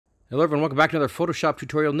Hello everyone, welcome back to another Photoshop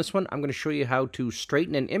tutorial. In this one, I'm going to show you how to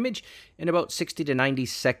straighten an image in about 60 to 90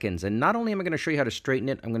 seconds. And not only am I going to show you how to straighten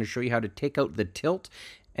it, I'm going to show you how to take out the tilt,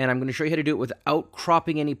 and I'm going to show you how to do it without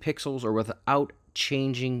cropping any pixels or without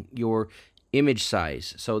changing your image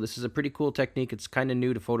size. So this is a pretty cool technique. It's kind of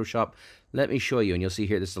new to Photoshop. Let me show you, and you'll see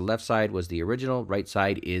here, this is the left side was the original, right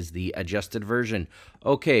side is the adjusted version.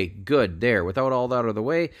 Okay, good, there. Without all that out of the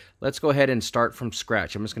way, let's go ahead and start from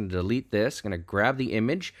scratch. I'm just going to delete this, I'm going to grab the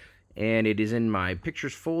image, and it is in my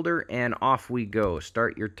pictures folder, and off we go.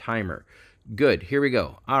 Start your timer. Good, here we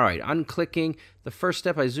go. All right, unclicking the first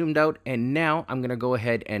step, I zoomed out, and now I'm gonna go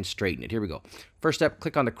ahead and straighten it. Here we go. First step,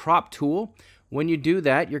 click on the crop tool. When you do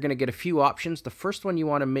that, you're gonna get a few options. The first one you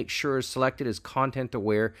wanna make sure is selected is content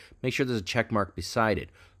aware. Make sure there's a check mark beside it.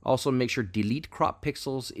 Also make sure delete crop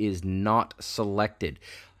pixels is not selected.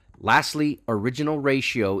 Lastly, original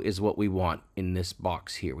ratio is what we want in this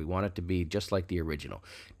box here. We want it to be just like the original.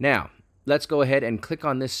 Now, let's go ahead and click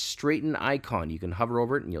on this straighten icon. You can hover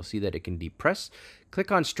over it and you'll see that it can depress.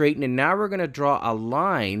 Click on straighten, and now we're going to draw a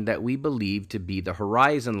line that we believe to be the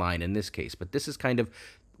horizon line in this case. But this is kind of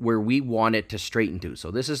where we want it to straighten to.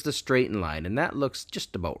 So this is the straighten line, and that looks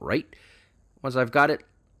just about right. Once I've got it,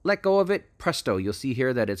 let go of it, presto, you'll see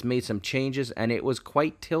here that it's made some changes and it was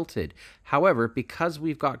quite tilted. However, because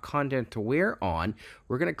we've got content aware on,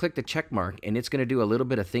 we're going to click the check mark and it's going to do a little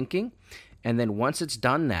bit of thinking. And then once it's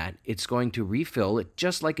done that, it's going to refill it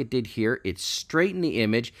just like it did here. It's straightened the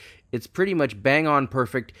image. It's pretty much bang on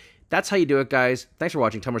perfect. That's how you do it, guys. Thanks for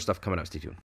watching. Ton more stuff coming up. Stay tuned.